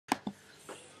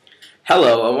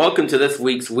Hello and welcome to this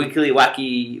week's Weekly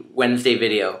Wacky Wednesday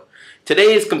video.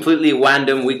 Today's completely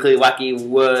random Weekly Wacky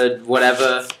word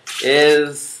whatever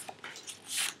is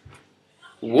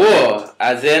war,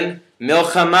 as in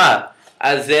milchama,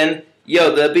 as in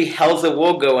yo, there'll be hell's a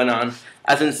war going on,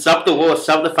 as in stop the war,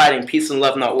 stop the fighting, peace and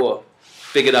love, not war.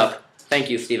 Big it up.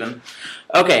 Thank you, Stephen.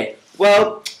 Okay,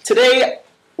 well, today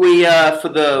we, for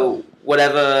the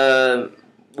whatever,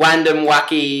 random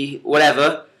wacky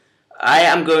whatever, I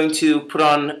am going to put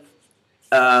on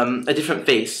a different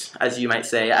face, as you might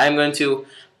say. I'm going to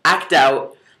act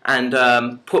out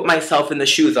and put myself in the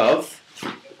shoes of,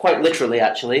 quite literally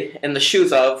actually, in the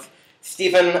shoes of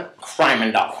Stephen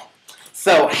Crymandall.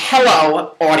 So,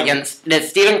 hello audience, it's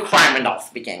Stephen Crymandall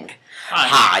speaking.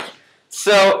 Hi.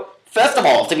 So, first of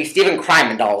all, to be Stephen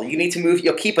Crymandall, you need to move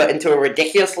your keeper into a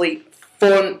ridiculously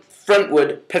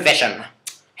frontward position.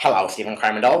 Hello, Stephen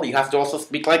Crymandall, you have to also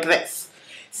speak like this.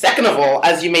 Second of all,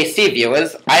 as you may see,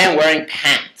 viewers, I am wearing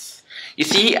pants. You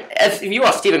see, if you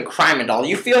are Stephen Crymandall,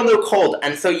 you feel no cold,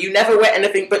 and so you never wear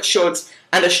anything but shorts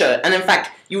and a shirt. And in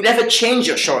fact, you never change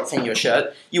your shorts and your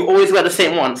shirt. You always wear the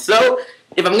same one. So,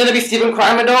 if I'm going to be Stephen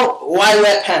Crymandall, why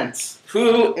wear pants?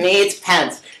 Who needs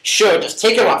pants? Sure, just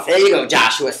take them off. There you go,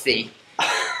 Joshua C.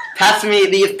 Pass me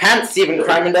these pants, Stephen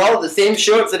Crymandall, the same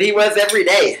shorts that he wears every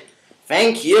day.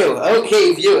 Thank you.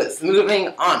 Okay, viewers,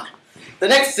 moving on. The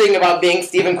next thing about being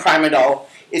Stephen Crymandall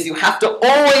is you have to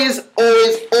always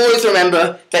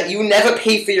remember that you never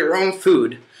pay for your own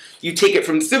food. You take it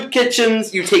from soup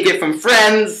kitchens, you take it from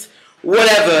friends,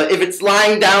 whatever. If it's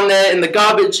lying down there in the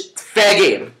garbage, fair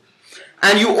game.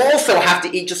 And you also have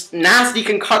to eat just nasty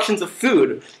concoctions of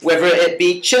food, whether it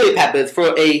be chili peppers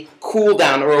for a cool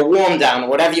down or a warm down, or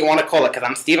whatever you want to call it, because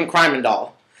I'm Stephen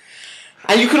Crymandall.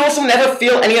 And you can also never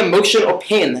feel any emotion or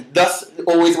pain, thus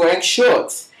always wearing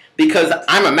shorts. Because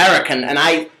I'm American and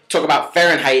I talk about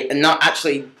Fahrenheit and don't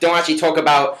actually talk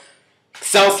about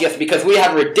Celsius, because we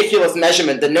have a ridiculous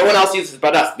measurement that no one else uses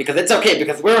but us, because it's okay,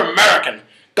 because we're American.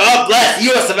 God bless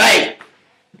US of A!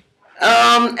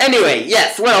 Anyway,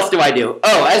 yes, what else do I do?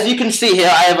 Oh, as you can see here,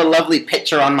 I have a lovely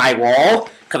picture on my wall,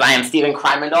 because I am Stephen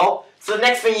Crymandall. So the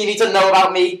next thing you need to know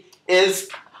about me is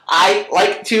I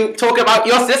like to talk about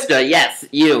your sister. Yes,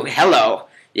 you. Hello.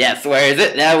 Yes, where is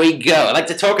it? There we go. I like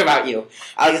to talk about you.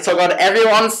 I like to talk about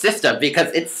everyone's sister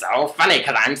because it's so funny,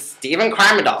 because I'm Stephen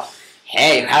Crymandall.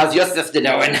 Hey, how's your sister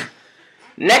doing?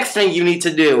 Next thing you need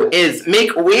to do is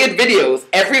make weird videos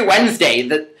every Wednesday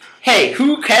that, hey,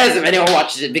 who cares if anyone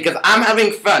watches it, because I'm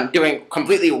having fun doing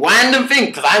completely random things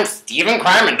because I'm Stephen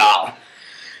Crymandall.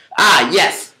 Ah,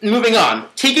 yes, moving on.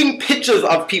 Taking pictures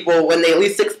of people when they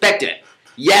least expect it.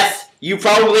 Yes, you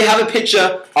probably have a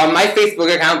picture on my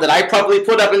Facebook account that I probably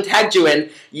put up and tagged you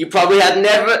in. You probably had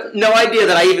no idea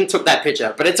that I even took that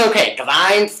picture. But it's okay, because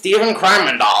I'm Stephen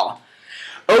Crymandall.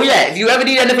 Oh yeah, if you ever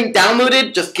need anything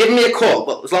downloaded, just give me a call.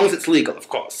 Well, as long as it's legal, of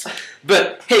course.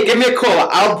 But, hey, give me a call.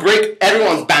 I'll break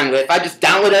everyone's bandwidth. I just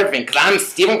download everything, because I'm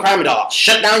Stephen Crymandall. I'll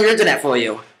shut down your internet for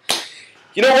you.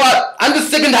 You know what? I'm just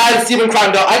sick and tired of Stephen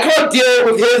Crymandall. I can't deal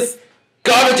with his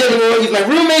garbage anymore. He's my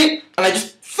roommate, and I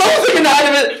just so sick and tired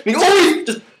of it. He always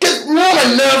just gets on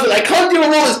my nerves, and I can't deal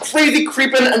with all this crazy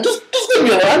creeping, and just leave me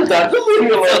alone. I'm done. Just leave me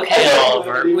alone. It's okay,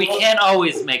 Oliver. We can't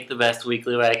always make the best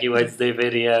Weekly Wacky Wednesday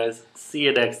videos. See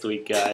you next week, guys.